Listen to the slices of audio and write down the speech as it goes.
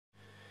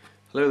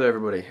Hello there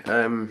everybody.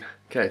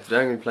 Okay, today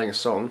I'm going to be playing a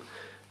song.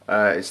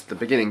 It's the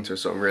beginning to a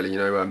song really,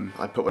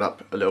 I put one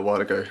up a little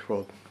while ago,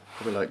 well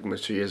probably like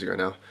almost 2 years ago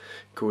now,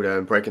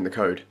 called Breaking the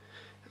Code,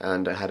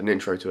 and it had an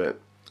intro to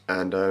it,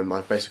 and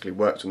I've basically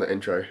worked on that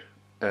intro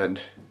and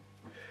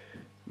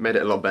made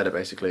it a lot better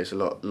basically. It's a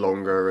lot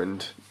longer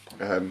and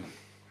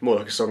more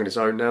like a song in its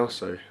own now,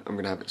 so I'm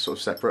going to have it sort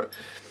of separate.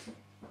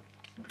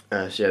 So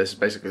yeah, this is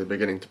basically the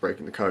beginning to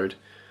Breaking the Code.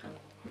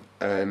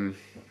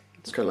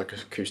 It's kind of like an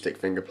acoustic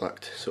finger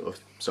plucked sort of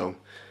song.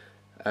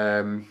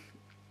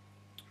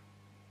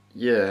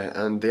 Yeah,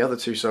 and the other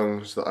two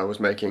songs that I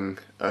was making,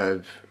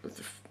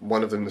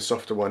 one of them, the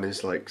softer one,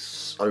 is like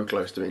so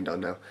close to being done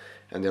now,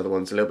 and the other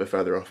one's a little bit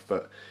further off,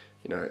 but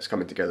it's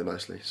coming together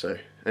nicely. So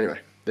anyway,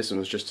 this one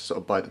was just to sort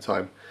of bide the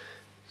time,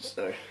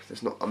 so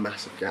there's not a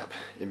massive gap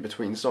in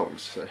between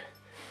songs. So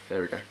there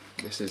we go.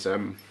 This is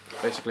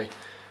basically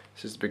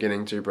the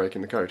beginning to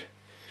Breaking the Code.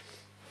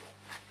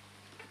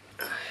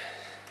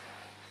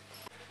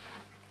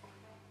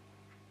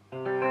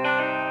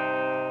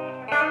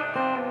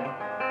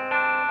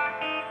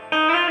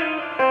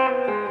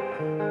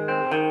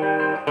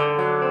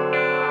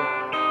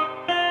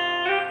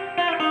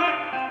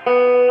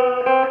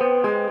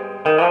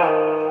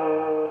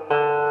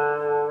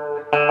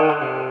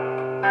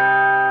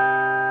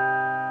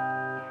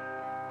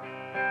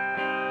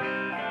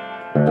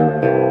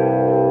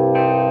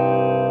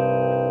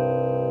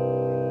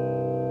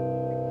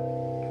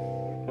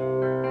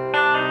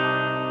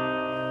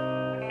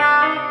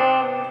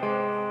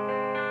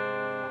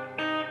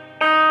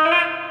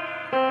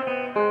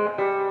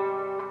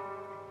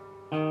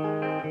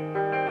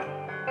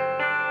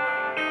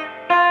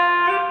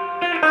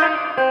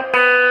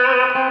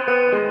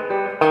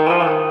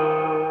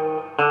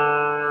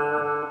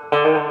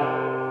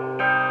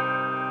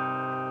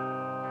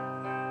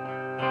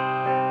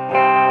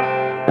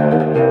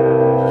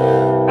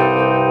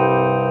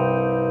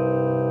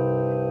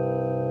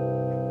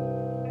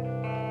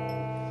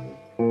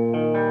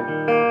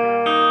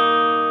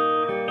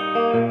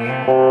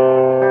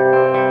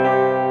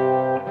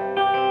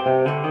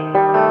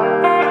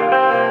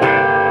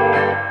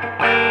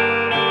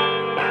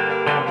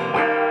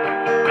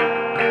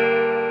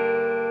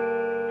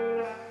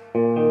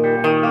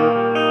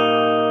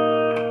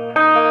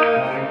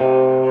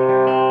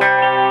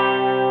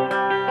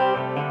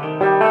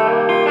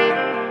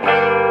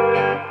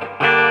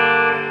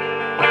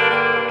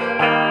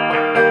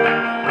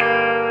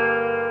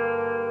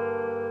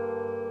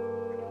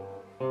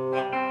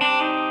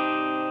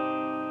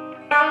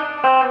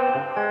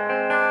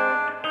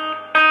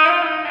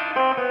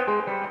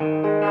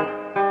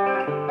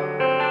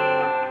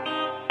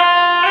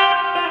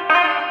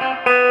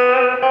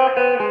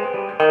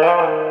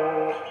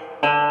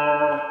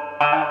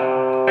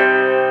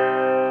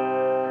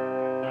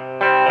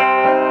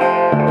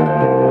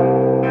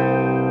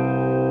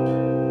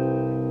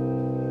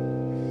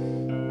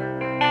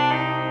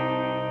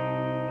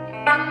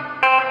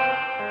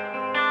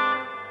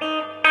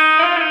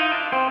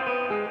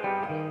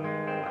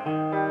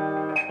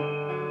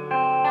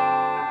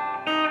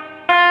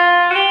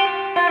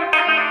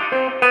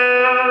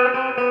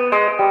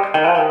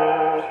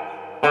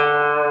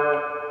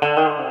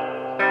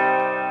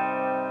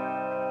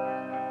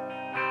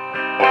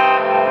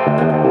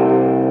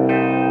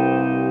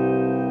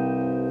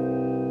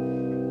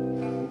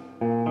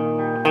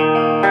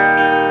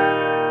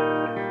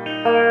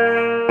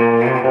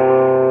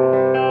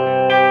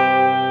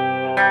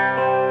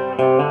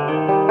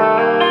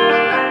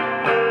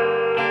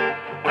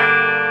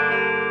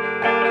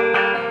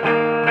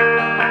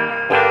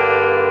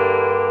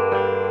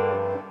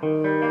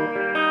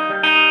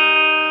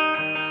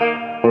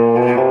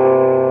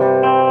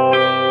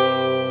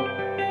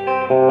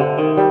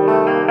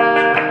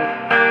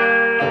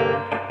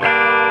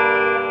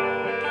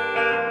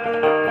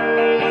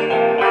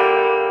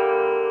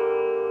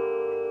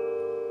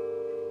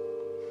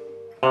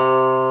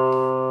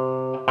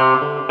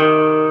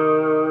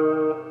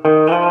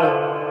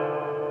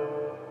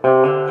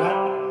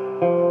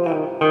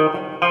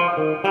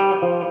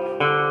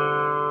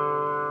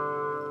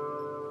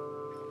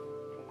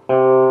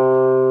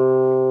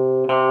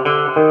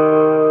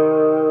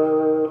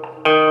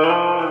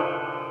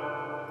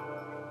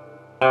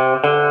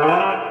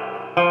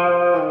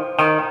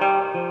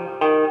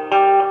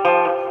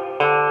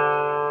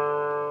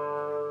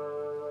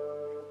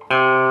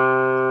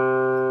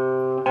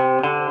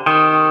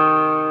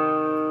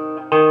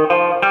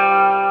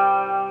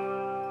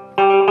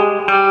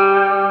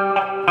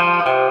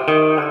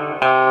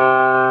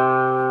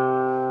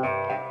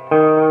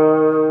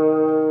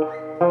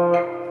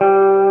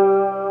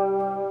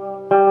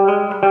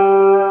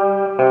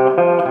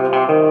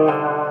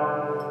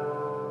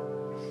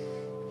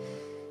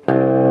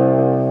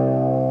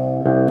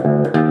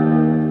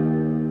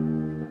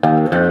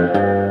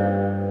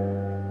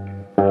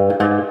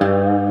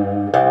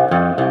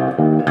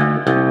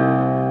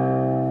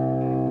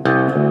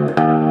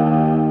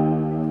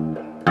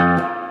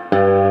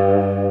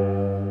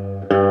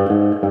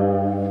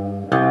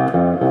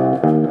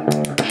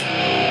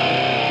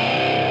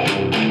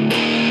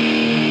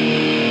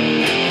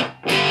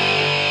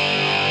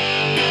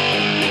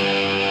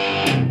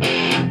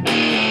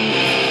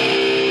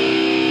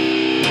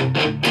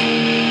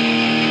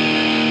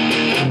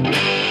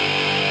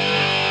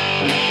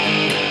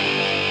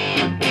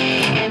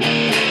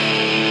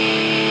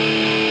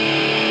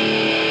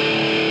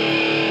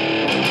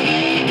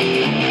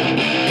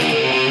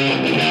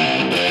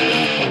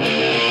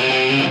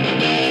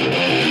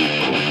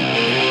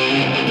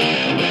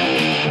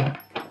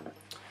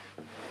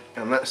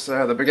 And that's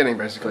the beginning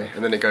basically,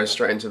 and then it goes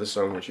straight into the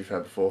song which you've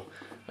heard before,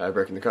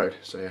 Breaking the Code.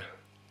 So yeah,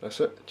 that's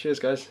it. Cheers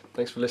guys,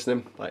 thanks for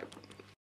listening, bye.